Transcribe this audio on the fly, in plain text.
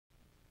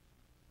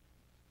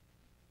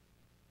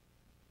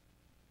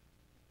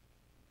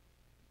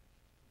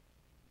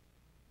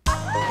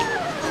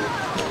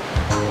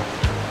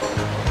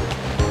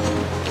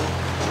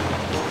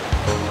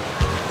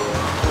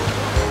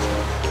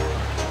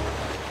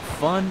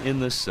Fun in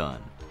the sun,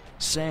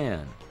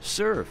 sand,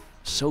 surf,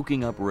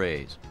 soaking up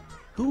rays.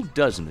 Who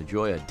doesn't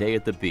enjoy a day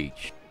at the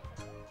beach?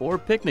 Or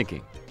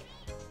picnicking?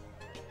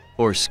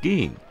 Or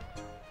skiing?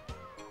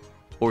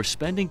 Or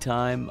spending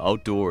time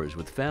outdoors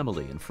with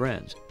family and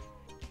friends?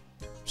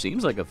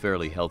 Seems like a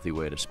fairly healthy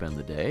way to spend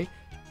the day.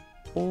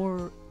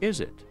 Or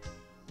is it?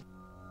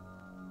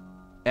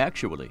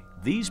 Actually,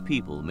 these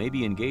people may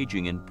be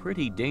engaging in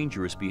pretty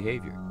dangerous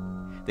behavior.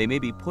 They may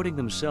be putting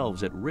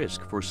themselves at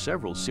risk for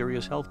several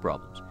serious health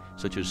problems,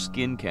 such as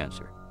skin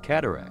cancer,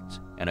 cataracts,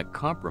 and a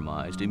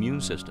compromised immune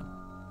system.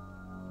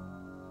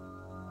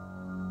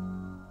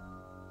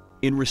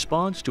 In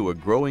response to a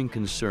growing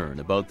concern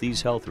about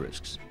these health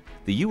risks,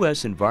 the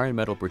U.S.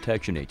 Environmental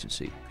Protection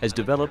Agency has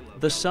developed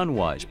the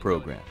SunWise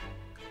Program.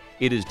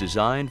 It is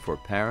designed for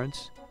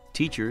parents,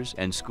 teachers,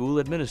 and school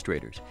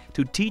administrators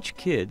to teach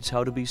kids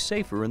how to be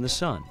safer in the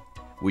sun,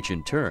 which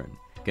in turn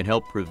can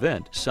help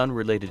prevent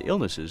sun-related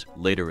illnesses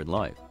later in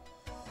life.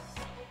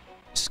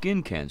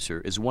 Skin cancer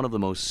is one of the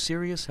most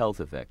serious health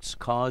effects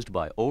caused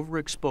by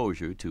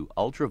overexposure to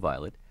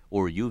ultraviolet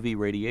or UV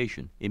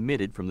radiation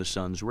emitted from the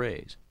sun's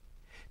rays.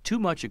 Too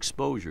much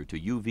exposure to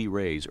UV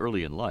rays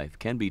early in life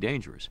can be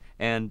dangerous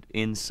and,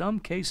 in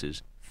some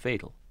cases,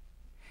 fatal.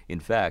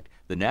 In fact,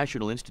 the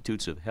National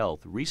Institutes of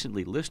Health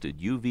recently listed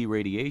UV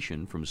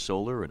radiation from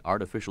solar and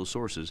artificial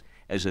sources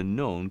as a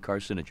known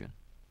carcinogen.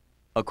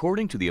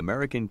 According to the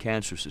American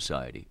Cancer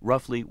Society,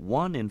 roughly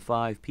 1 in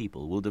 5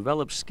 people will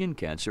develop skin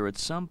cancer at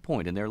some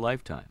point in their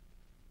lifetime.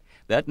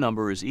 That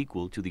number is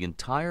equal to the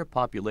entire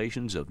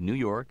populations of New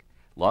York,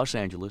 Los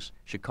Angeles,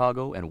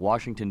 Chicago, and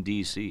Washington,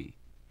 D.C.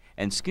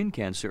 And skin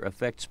cancer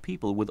affects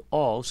people with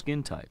all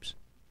skin types.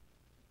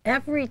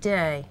 Every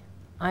day,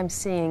 I'm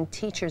seeing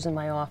teachers in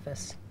my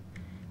office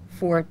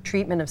for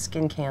treatment of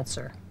skin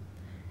cancer.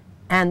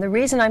 And the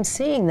reason I'm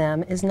seeing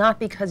them is not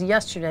because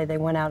yesterday they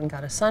went out and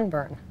got a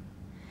sunburn.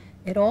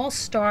 It all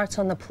starts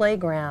on the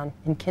playground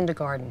in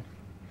kindergarten.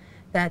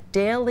 That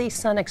daily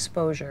sun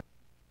exposure.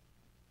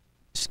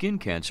 Skin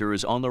cancer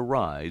is on the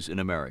rise in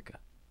America.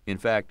 In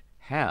fact,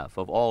 half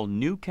of all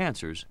new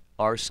cancers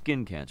are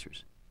skin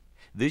cancers.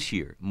 This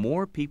year,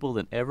 more people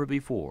than ever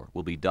before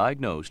will be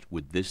diagnosed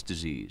with this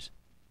disease.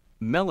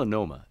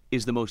 Melanoma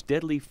is the most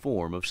deadly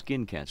form of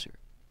skin cancer.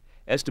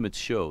 Estimates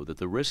show that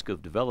the risk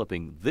of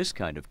developing this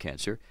kind of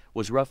cancer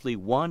was roughly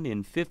 1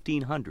 in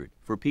 1,500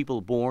 for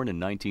people born in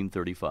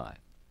 1935.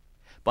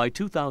 By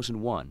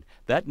 2001,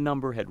 that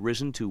number had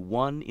risen to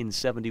 1 in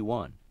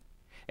 71.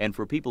 And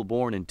for people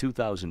born in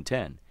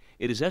 2010,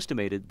 it is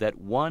estimated that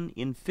 1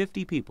 in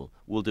 50 people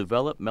will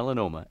develop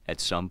melanoma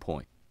at some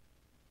point.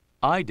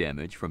 Eye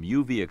damage from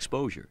UV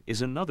exposure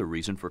is another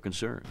reason for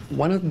concern.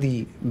 One of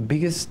the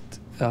biggest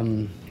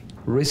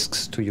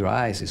risks to your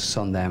eyes is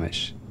sun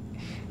damage.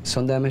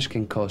 Sun damage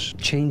can cause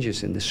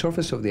changes in the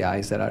surface of the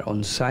eyes that are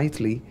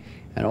unsightly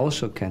and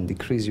also can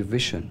decrease your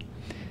vision.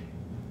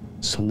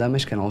 Sun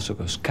damage can also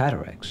cause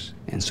cataracts,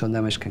 and sun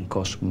damage can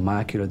cause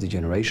macular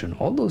degeneration.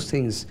 All those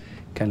things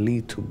can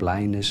lead to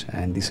blindness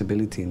and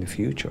disability in the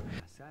future.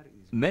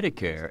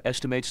 Medicare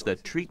estimates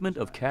that treatment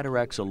of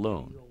cataracts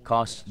alone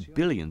costs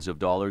billions of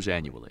dollars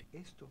annually.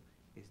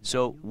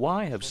 So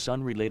why have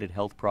sun-related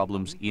health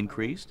problems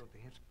increased?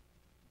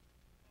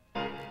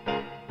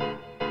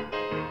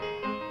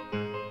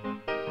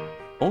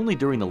 Only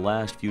during the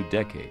last few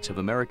decades have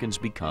Americans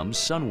become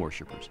sun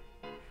worshippers.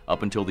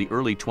 Up until the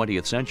early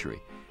 20th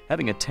century,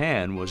 having a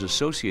tan was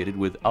associated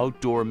with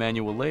outdoor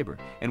manual labor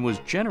and was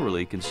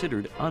generally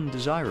considered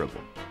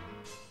undesirable.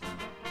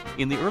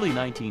 In the early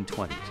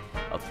 1920s,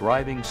 a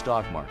thriving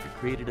stock market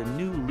created a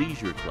new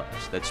leisure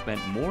class that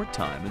spent more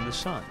time in the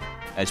sun.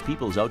 As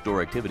people's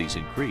outdoor activities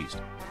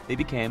increased, they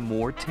became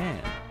more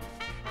tan.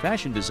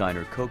 Fashion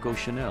designer Coco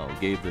Chanel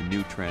gave the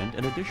new trend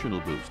an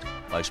additional boost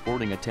by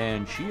sporting a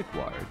tan she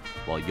acquired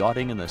while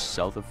yachting in the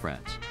south of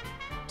France.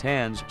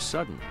 Tans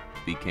suddenly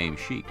became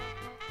chic.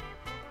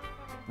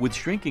 With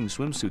shrinking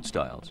swimsuit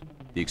styles,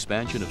 the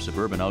expansion of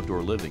suburban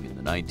outdoor living in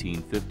the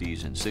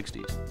 1950s and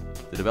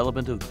 60s, the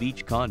development of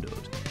beach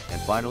condos,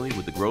 and finally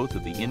with the growth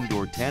of the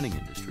indoor tanning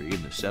industry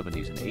in the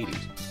 70s and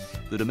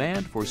 80s, the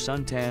demand for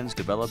suntans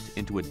developed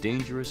into a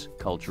dangerous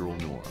cultural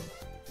norm.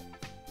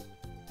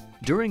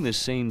 During this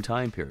same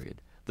time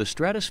period, the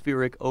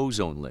stratospheric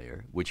ozone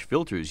layer, which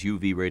filters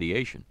UV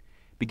radiation,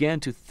 began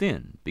to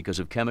thin because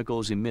of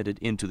chemicals emitted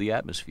into the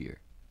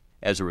atmosphere.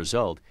 As a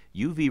result,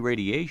 UV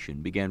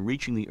radiation began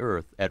reaching the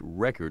Earth at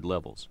record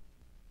levels.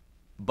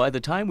 By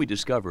the time we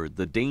discovered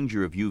the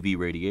danger of UV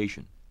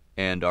radiation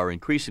and our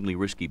increasingly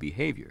risky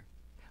behavior,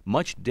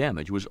 much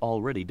damage was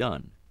already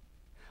done.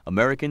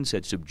 Americans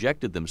had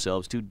subjected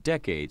themselves to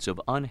decades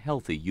of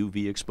unhealthy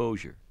UV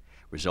exposure,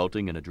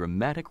 resulting in a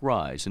dramatic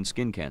rise in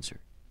skin cancer.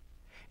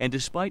 And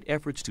despite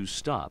efforts to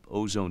stop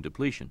ozone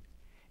depletion,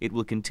 it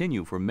will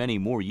continue for many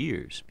more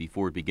years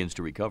before it begins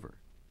to recover.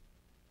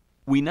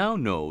 We now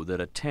know that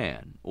a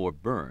tan or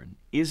burn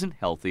isn't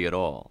healthy at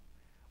all.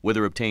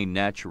 Whether obtained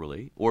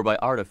naturally or by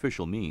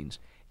artificial means,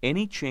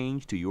 any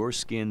change to your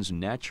skin's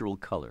natural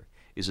color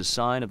is a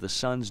sign of the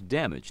sun's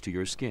damage to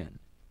your skin.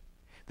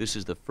 This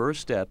is the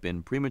first step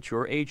in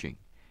premature aging,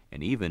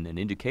 and even an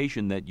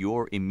indication that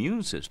your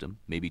immune system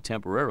may be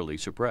temporarily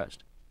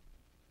suppressed.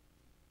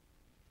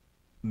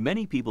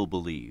 Many people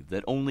believe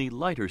that only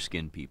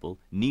lighter-skinned people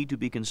need to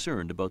be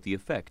concerned about the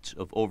effects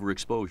of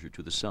overexposure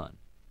to the sun.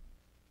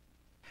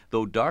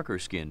 Though darker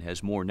skin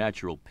has more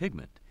natural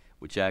pigment,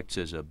 which acts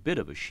as a bit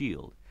of a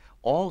shield,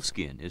 all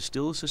skin is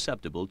still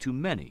susceptible to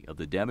many of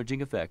the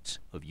damaging effects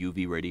of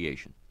UV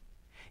radiation.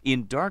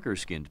 In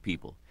darker-skinned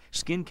people,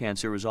 skin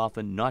cancer is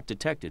often not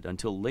detected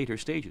until later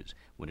stages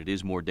when it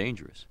is more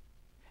dangerous,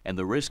 and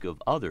the risk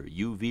of other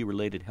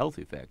UV-related health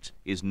effects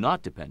is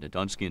not dependent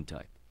on skin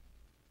type.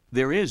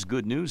 There is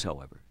good news,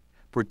 however.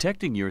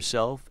 Protecting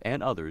yourself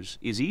and others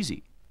is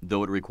easy,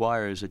 though it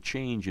requires a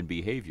change in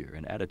behavior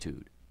and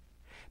attitude.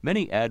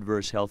 Many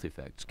adverse health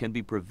effects can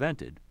be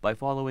prevented by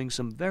following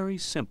some very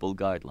simple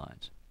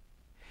guidelines.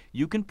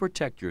 You can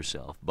protect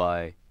yourself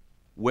by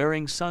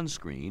wearing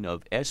sunscreen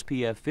of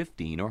SPF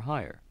 15 or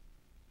higher,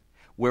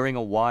 wearing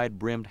a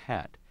wide-brimmed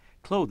hat,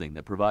 clothing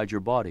that provides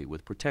your body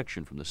with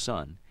protection from the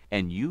sun,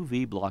 and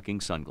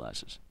UV-blocking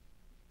sunglasses.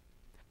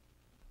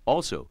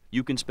 Also,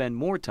 you can spend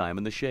more time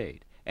in the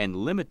shade and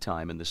limit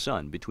time in the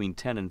sun between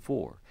 10 and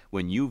 4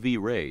 when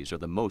UV rays are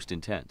the most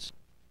intense.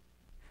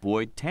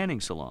 Avoid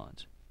tanning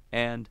salons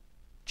and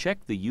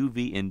check the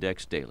UV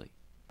index daily.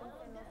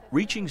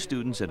 Reaching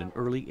students at an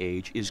early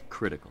age is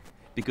critical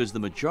because the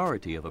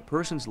majority of a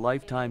person's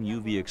lifetime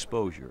UV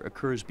exposure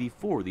occurs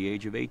before the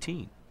age of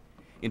 18.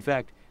 In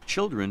fact,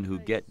 children who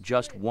get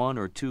just 1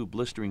 or 2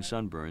 blistering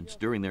sunburns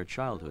during their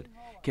childhood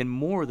can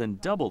more than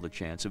double the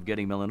chance of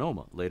getting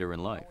melanoma later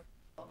in life.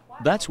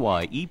 That's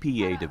why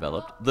EPA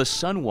developed the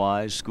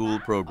SunWise School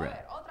Program.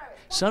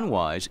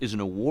 SunWise is an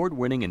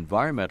award-winning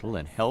environmental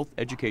and health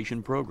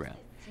education program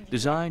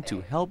designed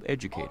to help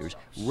educators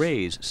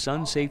raise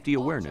sun safety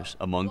awareness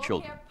among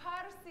children.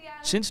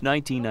 Since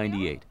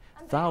 1998,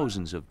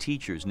 thousands of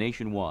teachers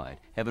nationwide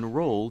have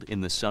enrolled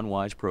in the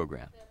SunWise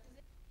program.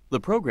 The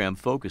program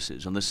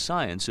focuses on the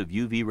science of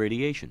UV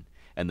radiation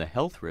and the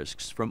health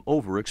risks from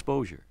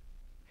overexposure.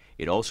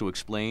 It also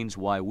explains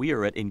why we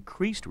are at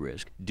increased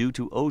risk due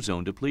to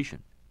ozone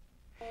depletion.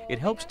 It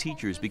helps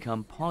teachers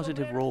become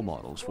positive role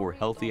models for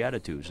healthy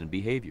attitudes and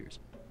behaviors.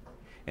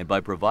 And by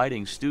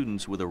providing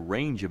students with a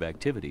range of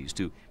activities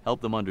to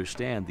help them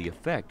understand the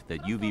effect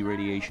that UV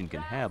radiation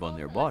can have on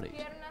their bodies,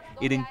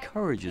 it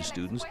encourages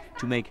students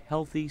to make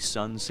healthy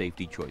sun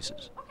safety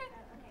choices.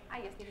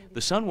 The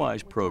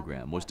SunWise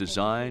program was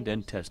designed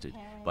and tested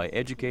by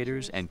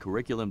educators and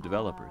curriculum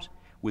developers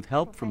with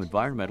help from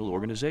environmental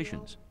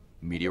organizations,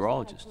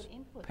 meteorologists,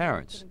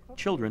 parents,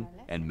 children,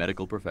 and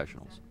medical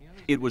professionals.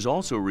 It was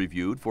also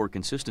reviewed for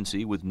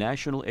consistency with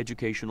national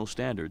educational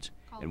standards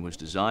and was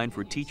designed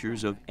for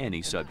teachers of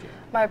any subject.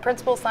 My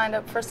principal signed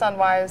up for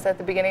SunWise at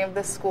the beginning of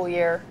this school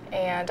year,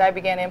 and I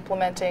began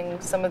implementing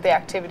some of the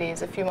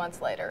activities a few months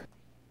later.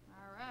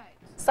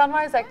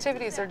 SunWise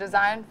activities are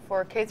designed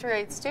for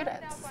K-8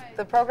 students.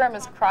 The program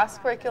is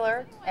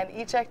cross-curricular, and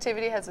each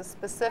activity has a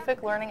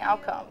specific learning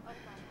outcome.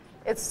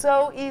 It's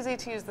so easy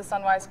to use the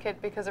SunWise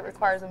kit because it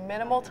requires a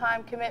minimal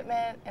time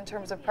commitment in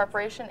terms of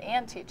preparation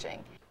and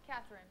teaching.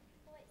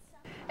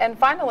 And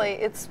finally,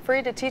 it's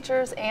free to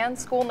teachers and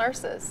school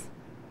nurses.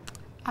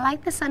 I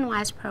like the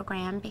SunWise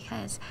program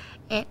because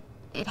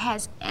it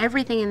has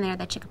everything in there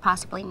that you could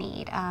possibly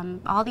need.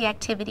 All the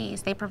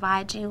activities, they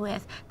provide you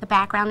with the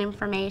background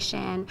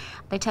information,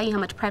 they tell you how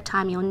much prep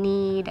time you'll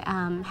need,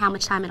 how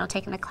much time it'll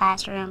take in the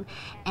classroom,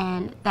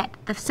 and that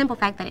the simple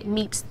fact that it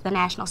meets the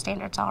national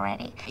standards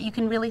already. You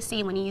can really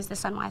see when you use the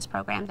SunWise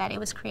program that it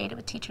was created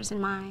with teachers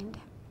in mind.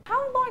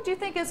 How long do you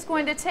think it's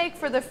going to take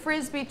for the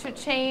Frisbee to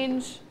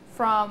change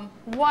from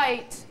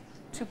white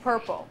to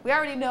purple? We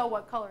already know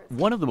what color it's.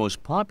 One of the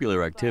most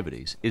popular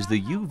activities is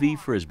the UV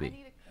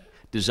Frisbee.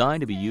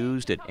 Designed to be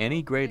used at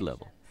any grade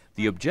level,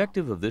 the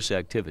objective of this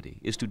activity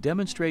is to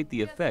demonstrate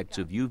the effects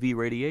of UV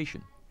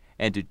radiation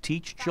and to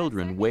teach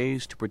children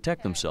ways to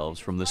protect themselves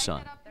from the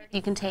sun.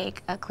 You can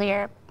take a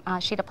clear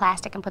sheet of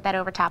plastic and put that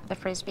over top of the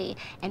Frisbee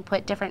and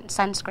put different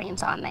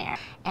sunscreens on there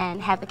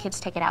and have the kids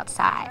take it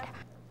outside.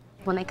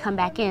 When they come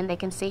back in, they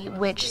can see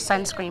which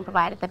sunscreen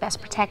provided the best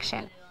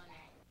protection.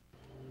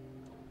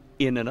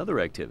 In another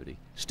activity,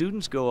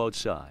 students go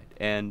outside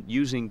and,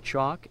 using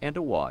chalk and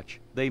a watch,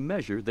 they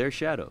measure their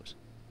shadows.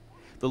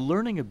 The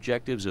learning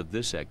objectives of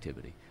this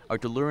activity are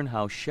to learn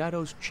how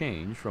shadows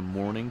change from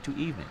morning to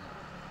evening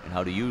and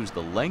how to use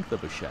the length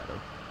of a shadow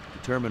to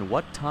determine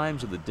what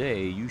times of the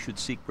day you should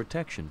seek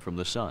protection from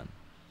the sun.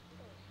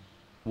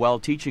 While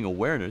teaching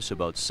awareness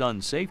about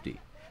sun safety,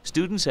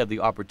 students have the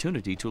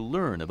opportunity to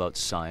learn about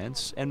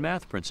science and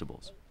math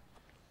principles.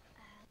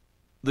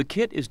 The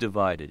kit is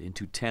divided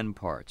into 10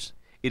 parts.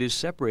 It is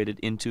separated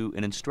into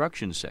an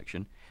instruction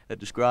section that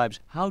describes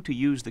how to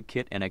use the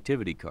kit and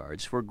activity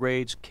cards for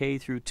grades K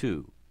through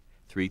 2,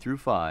 3 through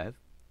 5,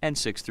 and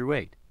 6 through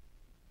 8.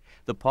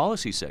 The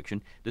policy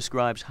section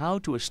describes how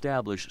to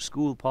establish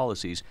school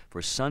policies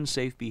for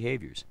sun-safe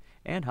behaviors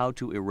and how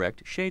to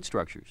erect shade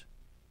structures.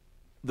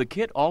 The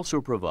kit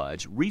also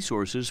provides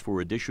resources for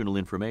additional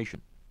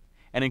information,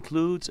 and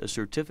includes a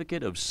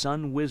certificate of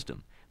Sun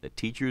Wisdom that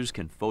teachers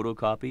can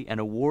photocopy and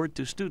award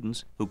to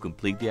students who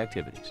complete the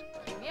activities.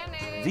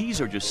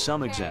 These are just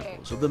some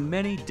examples of the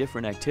many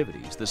different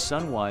activities the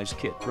SunWise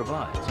Kit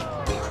provides.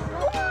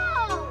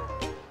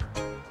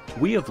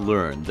 We have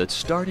learned that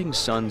starting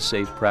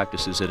sun-safe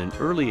practices at an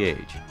early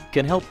age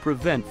can help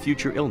prevent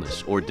future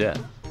illness or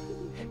death.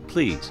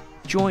 Please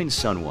join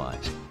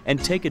SunWise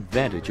and take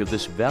advantage of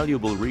this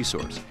valuable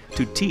resource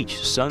to teach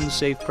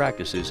sun-safe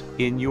practices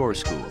in your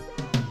school.